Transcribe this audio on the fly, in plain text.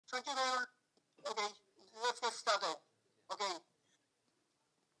thank you very much. Okay, let's get started. Okay.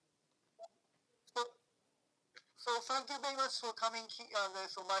 So thank you very much for coming here.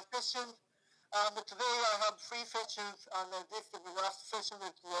 So my session, today I have 3 sessions, and this is the last session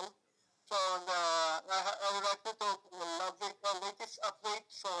as well. So I would like to talk about the latest update.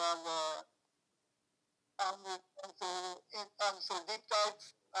 So so deep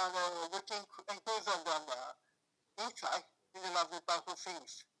dives and looking inclusion and insight in the lovely powerful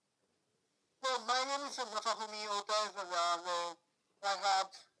things. So my name is Masafumi Ohta, and I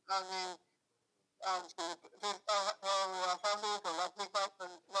have founded the Lovely Vibe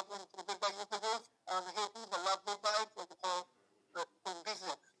and Lovely Institute, and heading the Lovely Vibe for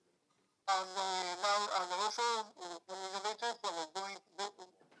business. And now, and also innovators for doing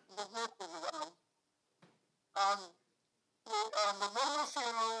business with and the normal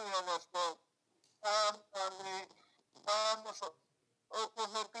ceremony as well. So also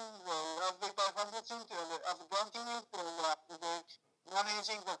helping the Lovely Vibe Foundation to granting it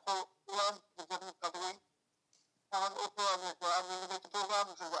managing the whole one, the different category. And also innovative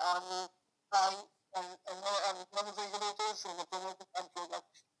programs in the Army, and one of the innovators in the promoted and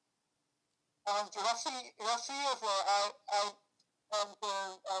products. And last year, so I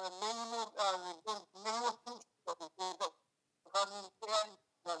many more things that we do, but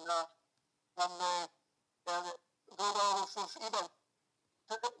and global resource event.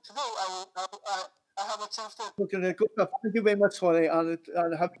 Today, I have a chance to talk to the COSCUP. Thank you very much for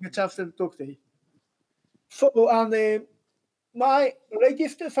having a chance to talk today. So, my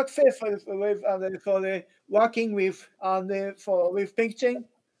latest success with for working with with Pink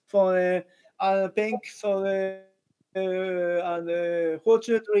for Pink, so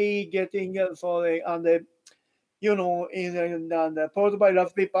fortunately getting you know powered by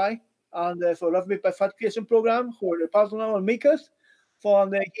Raspberry Pi, and for Raspberry Pi certification program for the personal makers for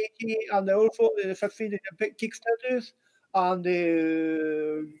the KT, and also succeeded in Kickstarters, and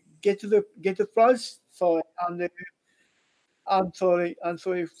get the prize for and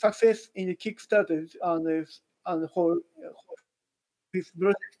success in the Kickstarter and whole this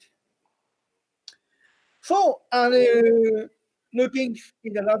project. So looking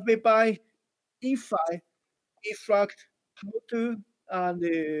in the Raspberry Pi inside, instruct how to and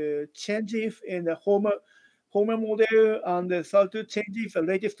changes in the home model and how to change the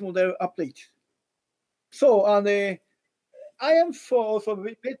latest model update. So I am for also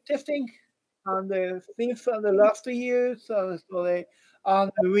testing and since the last years, and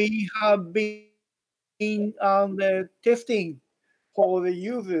we have been testing for the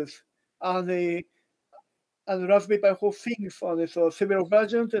users and Raspberry Pi whole thing for several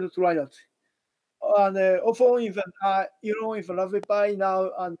versions and trials. And also even if Raspberry Pi now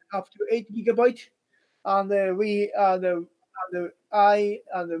and up to 8 GB, and we I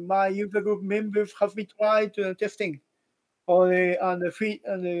and my user group members have been trying to testing getting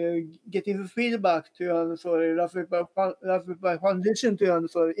the feedback to Raspberry Pi Foundation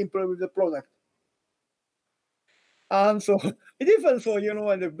to improve the product. And so it is also,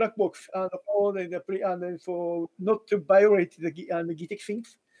 and the black box and all and so not to violate the GTX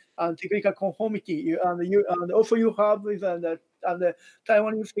things and technical conformity. And also you have with the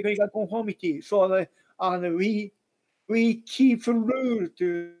Taiwanese technical conformity. So and we keep rule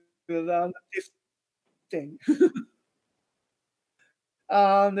to this thing.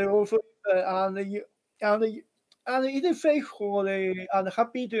 And also and it is safe for and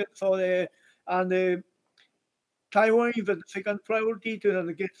happy to Taiwan is the second priority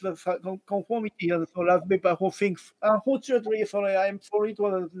to get the conformity and so Raspberry Pi whole things. Unfortunately, I'm sorry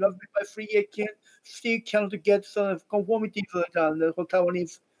to Raspberry Pi 3 still cannot get some conformity for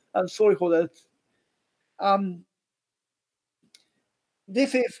Taiwanese. I'm sorry for that.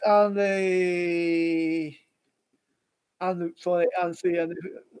 This is and 4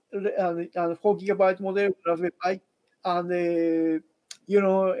 GB model Raspberry Pi, and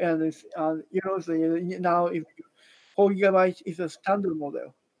now if 4 GB is a standard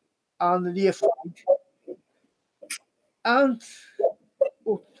model, and DF5, and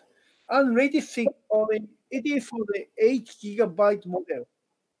latest thing it is for the 8 GB model,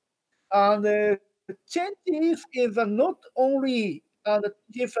 and the changes is not only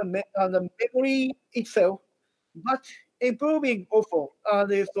different the memory itself, but improving also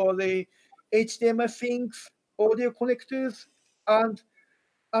for the HDMI things, audio connectors, and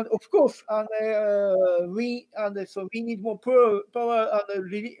of course we need more power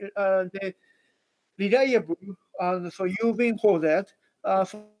and reliable, and so using for that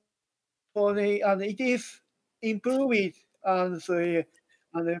it is improved and the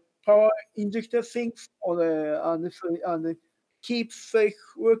power injector things or keep safe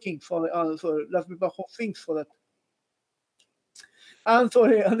working for Raspberry Pi whole things for that. And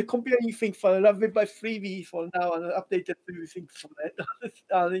sorry, and comparing things for Raspberry Pi freebie for now and updated things for that.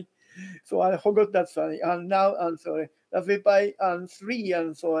 So I forgot that, sorry. And now, and sorry, Raspberry Pi and 3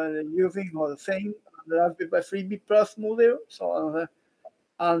 and so using all the same Raspberry Pi freebie plus model. So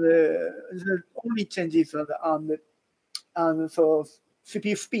and the only changes and so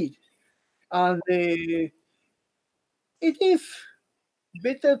CPU speed. And it is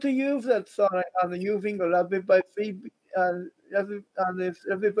better to use that, sorry, and using a Raspberry Pi freebie and Raspberry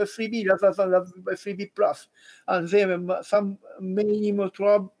Pi freebie rather than Raspberry Pi freebie plus. And there are some minimal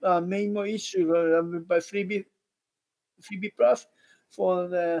issues Raspberry Pi freebie plus for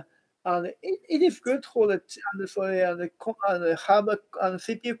the. And it is good for the hardware and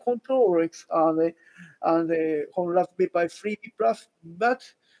CPU controllers and on Raspberry Pi 3B Plus,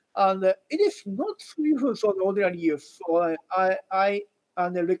 but it is not useful for the ordinary use. So I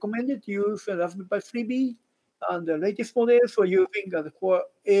recommended use Raspberry Pi 3B and the latest model for using the Core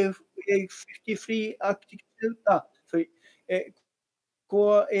A53 architecture.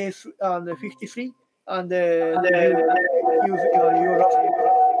 Core A53 and use your Raspberry.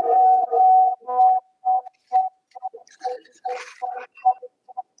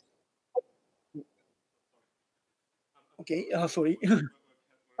 Okay, sorry.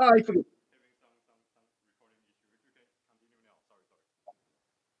 I forgot.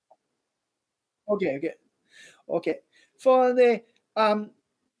 Okay. For the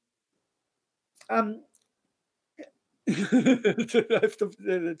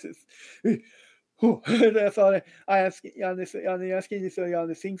sorry, I asking this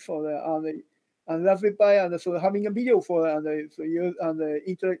thing for the Raspberry Pi and so having a video for so you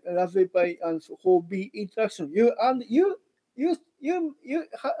Raspberry Pi and so hobby interaction. And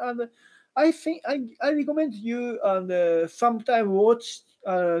I think I recommend you and sometime watch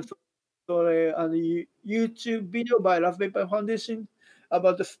YouTube video by Raspberry Pi Foundation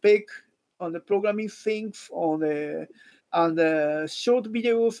about the spec on the programming things on the short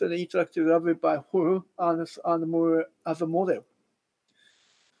videos and interactive Raspberry Pi whole and more as a model.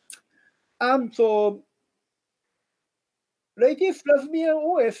 So latest Raspberry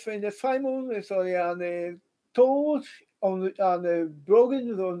OS and the Simon told on the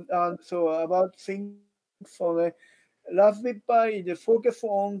blogging and so about things for the Raspberry Pi, the focus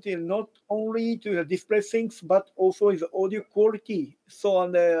on not only to the display things but also the audio quality.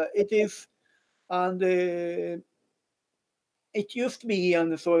 So it is it used to be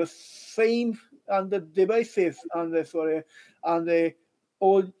same the devices and the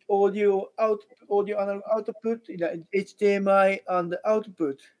audio analog output in HDMI and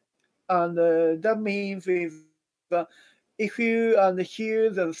output, and that means is if you hear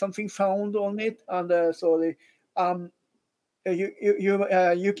there's something sound on it and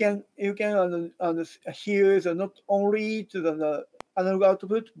you can hear not only to the analog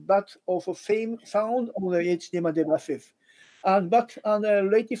output but also same sound on the HDMI devices. But on the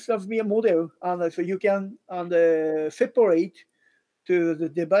latest Raspberry model, so you can separate to the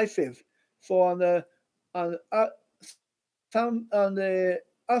devices. So some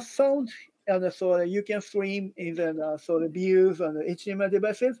sound so you can stream in the views on the HDMI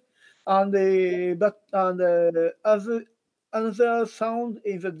devices, but other another sound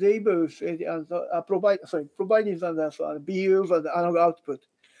in the tables provided the views and the analog output.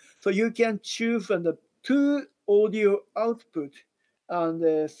 So you can choose the two audio output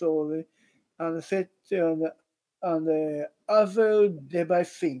and set the other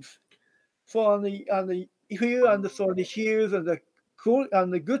device things. So if you hear the cool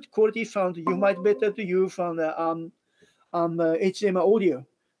and the good quality sound, you might better to use on the HDMI audio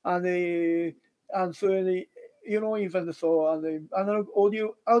and so even the analog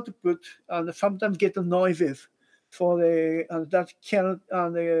audio output and sometimes get the noises. So that can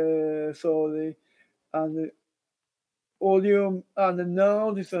the audio and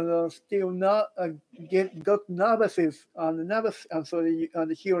now this still not got nervous and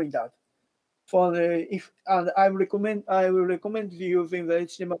hearing that. For if I will recommend using the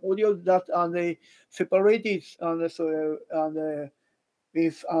HDMI audio that they separated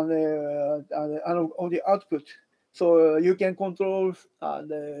with analog audio output, so you can control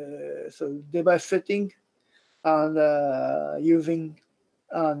device setting and using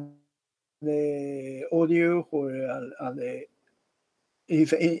the audio for in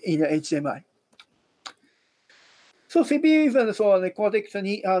HDMI. So CPU is the Cortex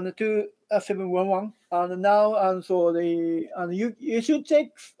 2711 and now you should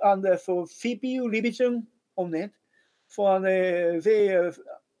check CPU revision on it for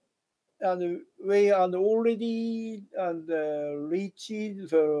we are already reached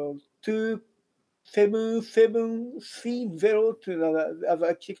the 27730 to the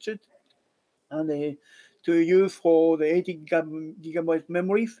architecture, and to use for the 80 gigabyte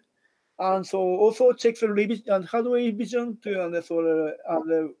memories. And so also check the revision and hardware revision to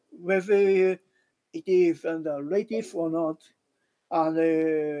whether it is latest or not,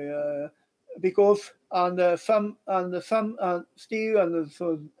 and because some still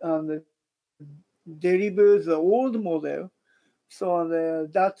delivers the old model, so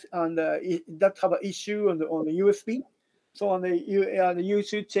that have an issue on the USB. So you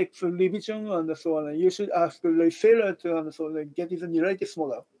should check the revision, and so you should ask the reseller to get the latest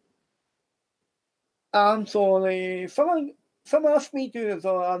model. And so someone asked me to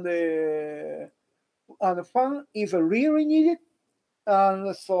the fan is really needed,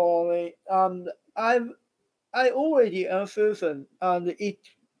 and so I already answered them, and it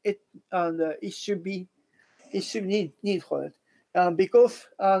should need for it, because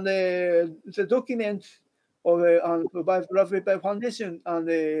the document of by Raspberry Pi Foundation and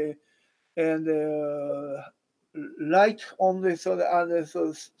light on the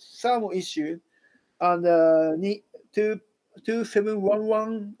some issue, and need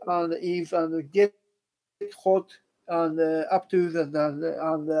 2711 and if get hot and up to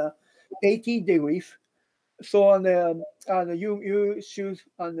the 80 degrees. So you should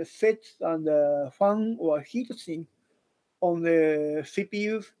set fan or heat sink on the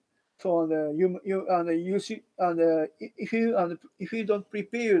CPUs. So you should if you don't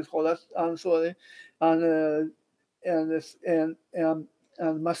prepare for that, and so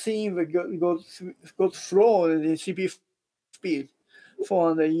and machine will go slow in the CPU speed.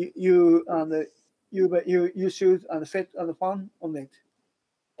 So you should set the fan on it.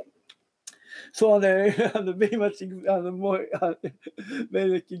 So very much more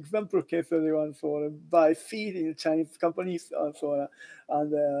very example case one for buy feed in Chinese companies,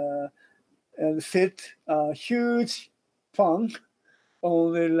 and set a huge fan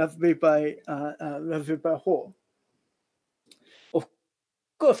on the Raspberry Pi 4. Of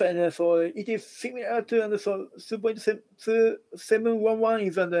course, and so it is similar to 2.711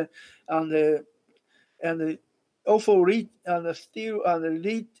 is and also still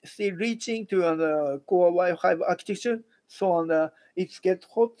reaching to core Wi-Fi architecture. So it gets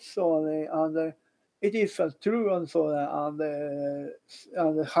hot. So it is true, and so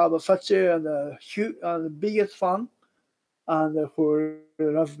and have such a huge and biggest fan, and for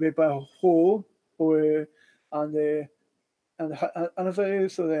Raspberry Pi 4 or and another,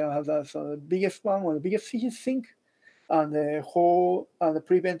 so they have the biggest one or the biggest heat sink, and the whole and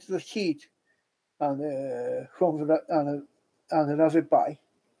prevents the heat and from the Raspberry Pi.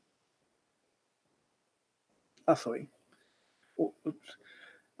 Sorry. Oops.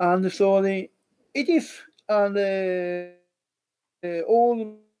 And so it is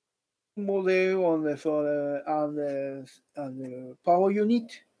old model on the power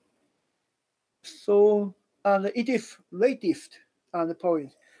unit. So it is latest and power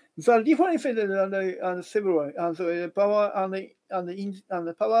unit. The difference is several, and so the power and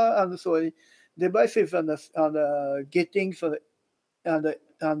the power and so devices and getting so and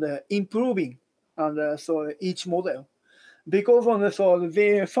improving and so each model, because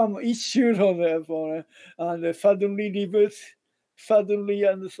there are some issues on the and suddenly reverse, suddenly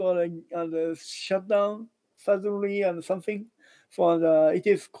and shut down, suddenly and something. So it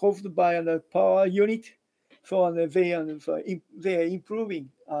is caused by the power unit. So they are improving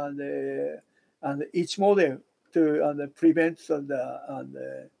and each model to prevent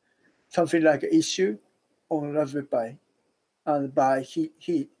something like issue on Raspberry Pi and by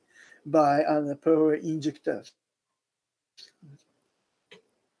heat by power injectors.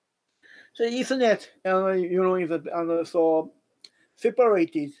 So Ethernet, is so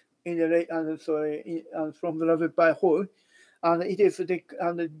separated in the from the Raspberry Pi whole, and it is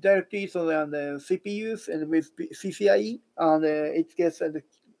directly the CPUs and with CCIe, and it gets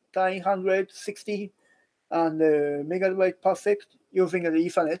 960 megabyte per second using the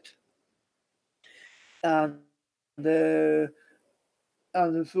Ethernet, and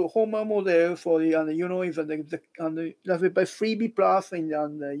so home model for the is the Raspberry Pi 3B plus and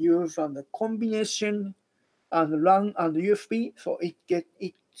use the combination and LAN and USB, so it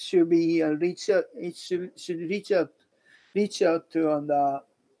should be reach out to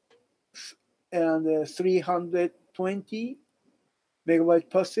 320 megabyte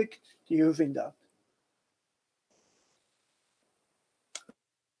per second using that.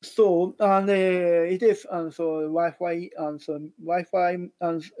 So and it is and so Wi-Fi and so Wi-Fi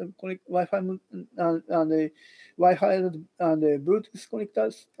and connect Wi-Fi and the Wi-Fi and the Bluetooth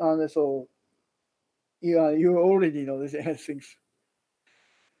connectors and so you already know these things.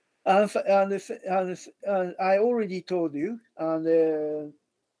 And I already told you and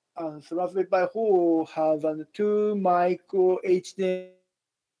so Raspberry Pi 4 has two micro HDMI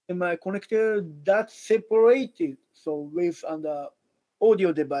connector that's separated. So with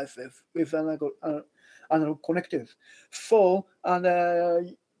audio devices with another connectors. So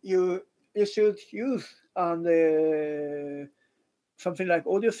you should use something like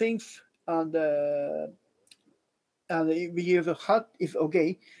audio things and we use a hut is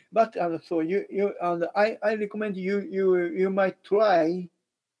okay, but so I recommend you might try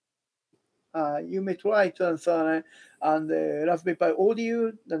Raspberry Pi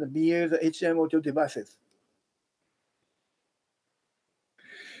audio and via the HDMI audio devices.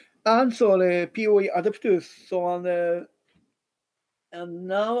 And so the PoE adapters. So and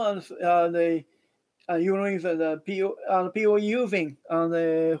now using the PoE using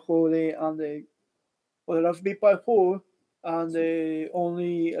for the Raspberry Pi 4 and the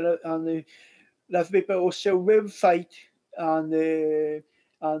Raspberry Pi official website and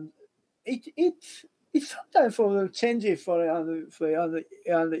it's sometimes for the changes for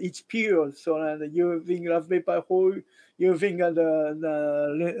each period. So using Raspberry Pi 4, using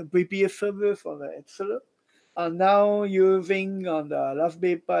the VPS server for the etc. And now using on the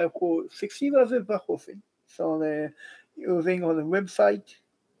Raspberry Pi 4 60 Raspberry Pi 4 thing. So using on the website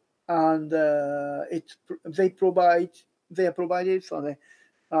and they are provided so the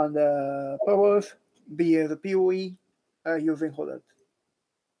powers via the PoE using for that.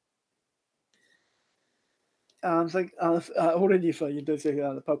 Already so you say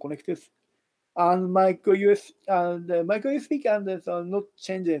the power connectors and micro USB and micro USB and there's not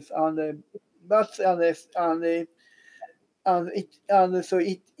changes but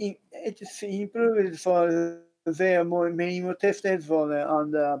it's improved for there are many more tested for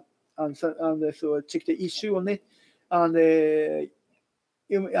so check the issue on it and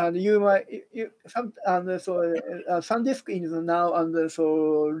you might SanDisk is now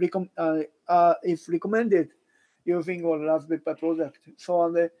it's recommended using one Raspberry Pi product.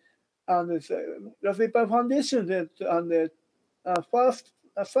 So Raspberry Pi Foundation that first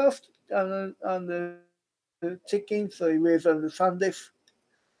checking so with SanDisk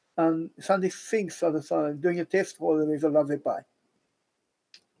and SanDisk things doing a test for with the Raspberry Pi.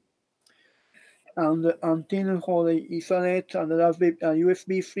 And the antenna for the Ethernet and the Raspberry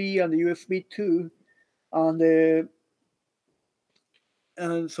USB 3 and the USB 2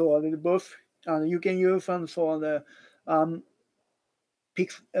 and so both and you can use the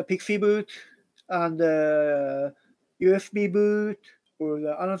Pixie boot and USB boot or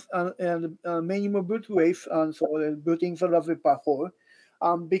many more boot ways and so booting the Raspberry Pi 4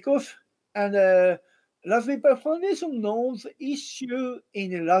 because Raspberry Pi Foundation knows issue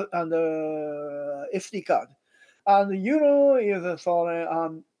in the SD card and is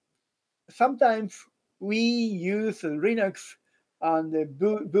sometimes we use Linux and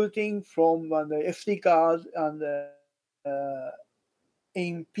booting from the SD card and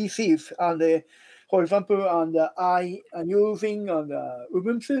in PCs and for example I am using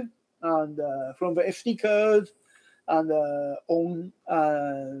Ubuntu and from the SD card and on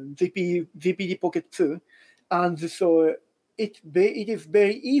GPD Pocket 2 and so it is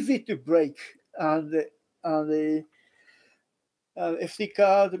very easy to break and the SD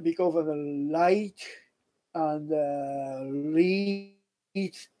card because of the light and read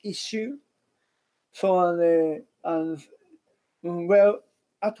issue. So well,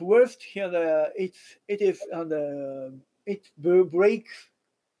 at worst here it breaks.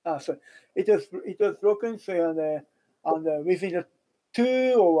 So it was broken. So within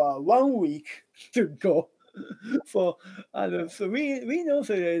 2 or 1 week to go. So so we know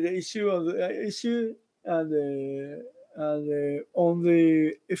the issue of the issue and on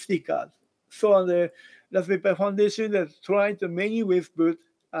the SD card. So on the Raspberry Pi Foundation that's trying to many with boot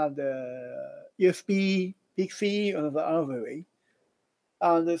and USB, Pixie, another way.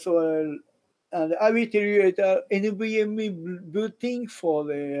 And so and I will tell you NVMe booting for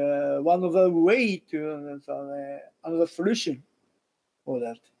the one of the way to another solution for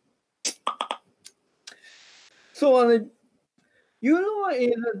that. So the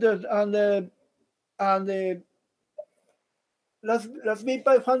Raspberry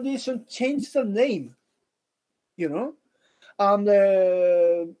Pi Foundation changed the name, and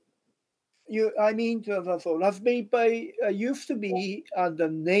so Raspberry Pi used to be the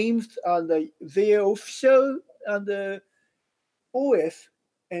names and their official and OS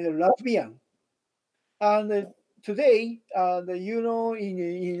and Latvian. And today, so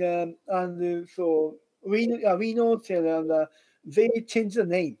we know that they changed the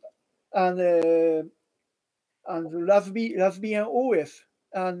name, and Latvian OS,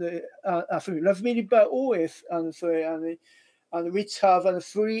 sorry, Raspberry Pi OS, and which have a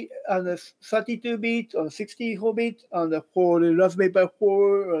free and 32-bit or 64-bit and for the Raspberry Pi 4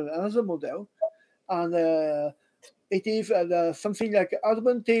 or another model, and it is something like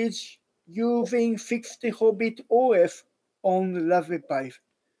advantage using 64-bit OS on the Raspberry Pi.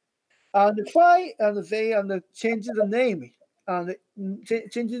 And why and they change the name and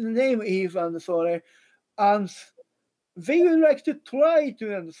change the name is and they would like to try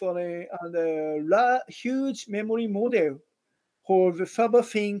to huge memory model for the server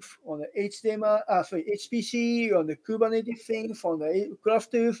things on the HDMI, HPC, on the Kubernetes things, on the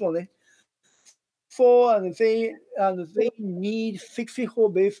clusters, on the they need 64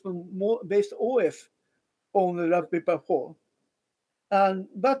 based OS on the Raspberry Pi 4,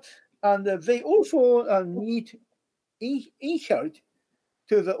 but they also need inherit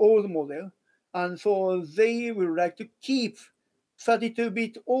to the old model, and so they would like to keep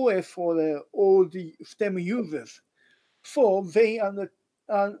 32-bit OS for the old STEM users. So they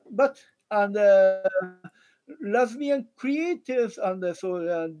Latvian creators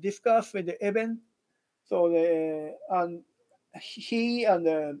discuss with the event. So he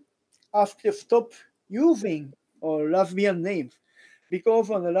asked to stop using Latvian names because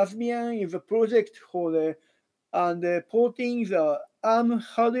the Latvian is a project for the porting the ARM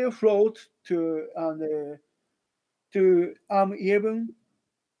hardware float to ARM11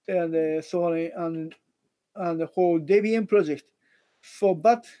 and the whole Debian project. So,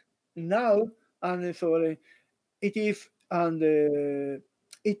 but now it is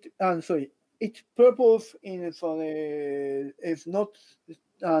its purpose is not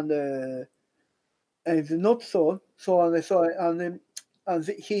is not so.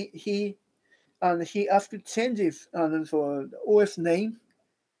 He asked changes so OS name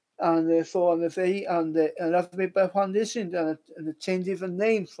they Raspberry Pi Foundation changes the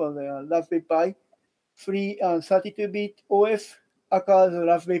name for the Raspberry Pi 3 32-bit OS across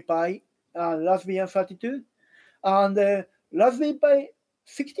Raspberry Pi Raspbian 32, and Raspberry Pi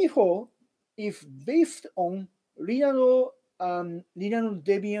 64 is based on Linux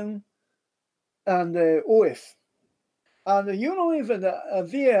Debian and OS. And even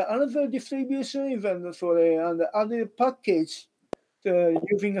there another distribution even and other package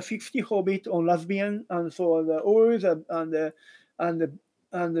using a 64-bit on Raspbian, and so the OS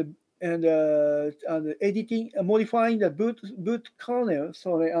and editing, modifying the boot kernel,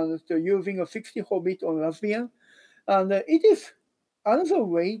 using a 64-bit on Raspbian, and it is another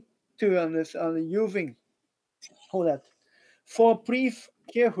way to using for that. For please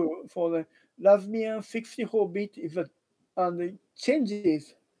careful for the Raspbian 64-bit is and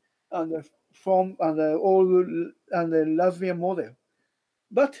changes from the old the Raspbian model,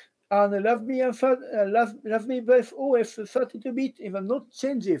 but the Raspberry Pi OS 32-bit is not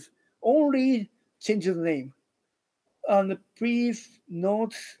changes, only changes name. And please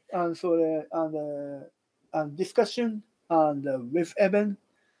note and discussion and with Evan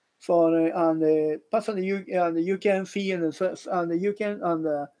for and personally you can see and you can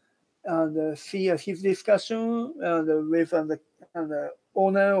see his discussion with the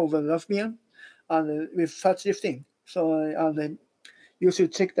owner of the Raspbian and with such this thing. So you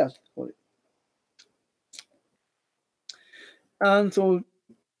should check that for it. And so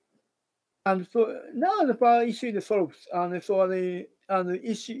now the power issue is solved, and so the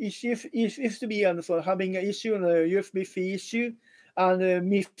issue is to be having an issue on the USB-C issue, and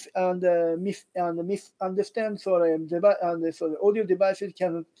misunderstand the audio devices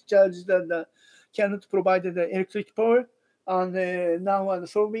cannot charge cannot provide the electric power, and now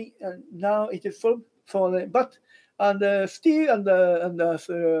solving, and now it is solved. So but still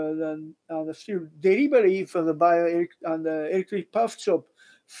still delivery for the electric power shop.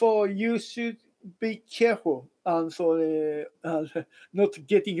 So you should be careful and not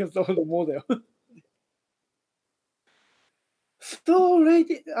getting a old model. So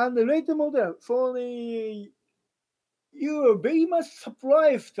the later model you are very much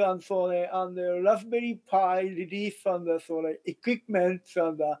surprised and the Raspberry Pi release and equipment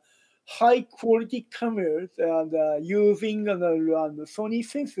and high quality cameras and using and Sony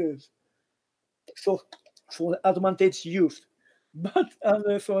sensors. So the advantage used. But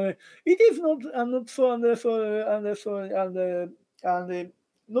it is not not so not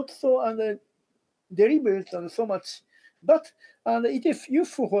so deliberate and so much. But it is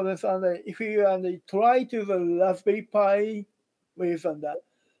useful for us if you try to the Raspberry Pi with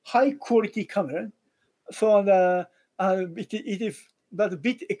high quality camera. So it is but a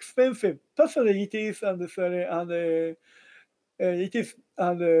bit expensive. Personally, it is it is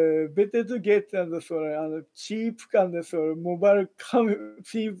better to get cheap cheap mobile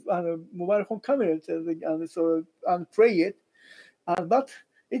phone cameras and play it. But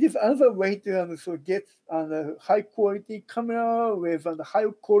it is another way to get high quality camera with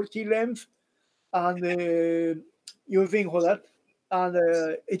high quality lens and using for that. And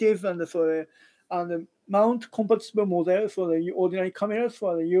it is mount compatible model for the ordinary cameras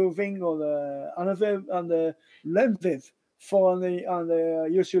for the using or the another lenses for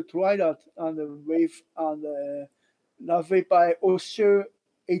you should try that and with Raspberry Pi Osho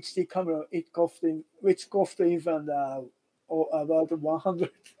HD camera. It costing which cost even about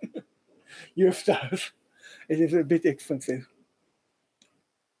 100 US dollars. It is a bit expensive.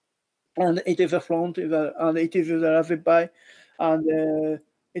 And it is a front, and it is a Raspberry Pi, and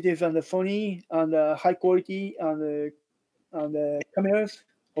it is on the Sony and high quality and cameras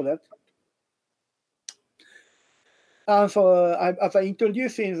for that. And so as I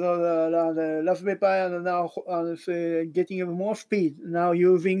introducing the Raspberry Pi, and now getting more speed, now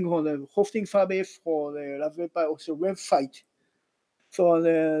using the hosting service for the Raspberry Pi also website. So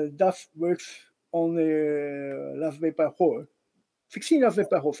that works on the Raspberry Pi 4, 16 Raspberry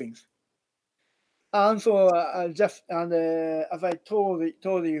Pi 4 things. And so as I told you,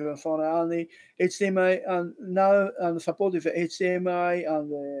 so the HDMI and now supported the HDMI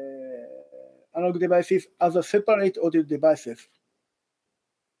and analog devices as a separate audio devices.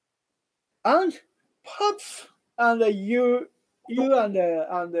 And perhaps you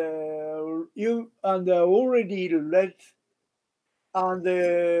already read and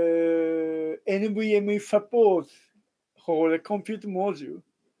NVMe support for the compute module.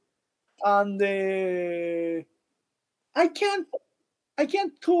 And I can't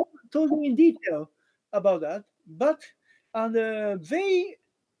talk in detail about that, but they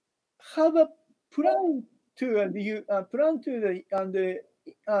have a plan to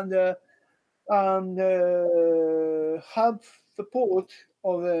have support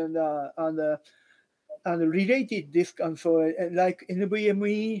of and related disk and so like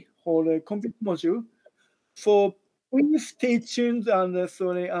NVMe or the compute module. So please stay tuned on the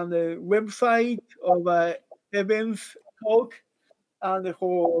website of events talk and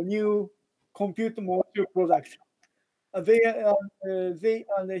for new compute module product. He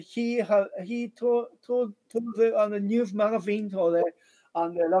told the news magazine or the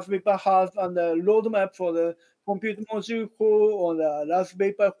Raspberry Pi has the roadmap for the compute module for the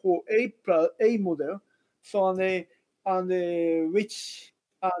Raspberry Pi for A model. So which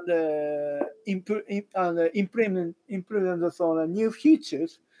implement the new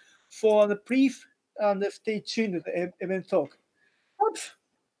features for the brief and stay tuned to the event talk.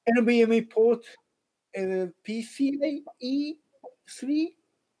 NVMe port PCIe 3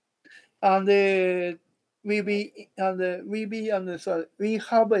 and we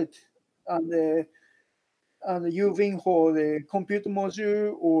have it and using for the compute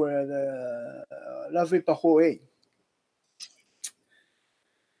module or the Raspberry Pi 4A.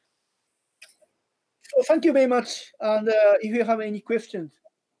 So thank you very much. And if you have any questions.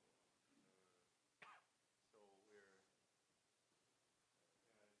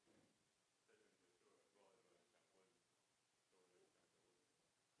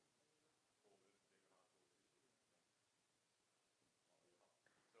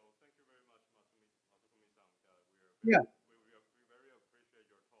 Yeah.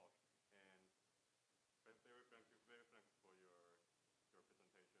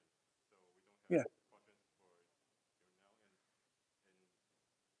 Yeah.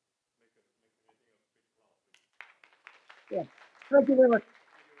 Yeah. Thank you very much.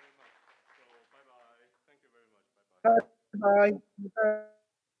 Bye.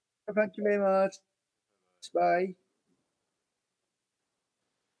 Thank you very much. Bye.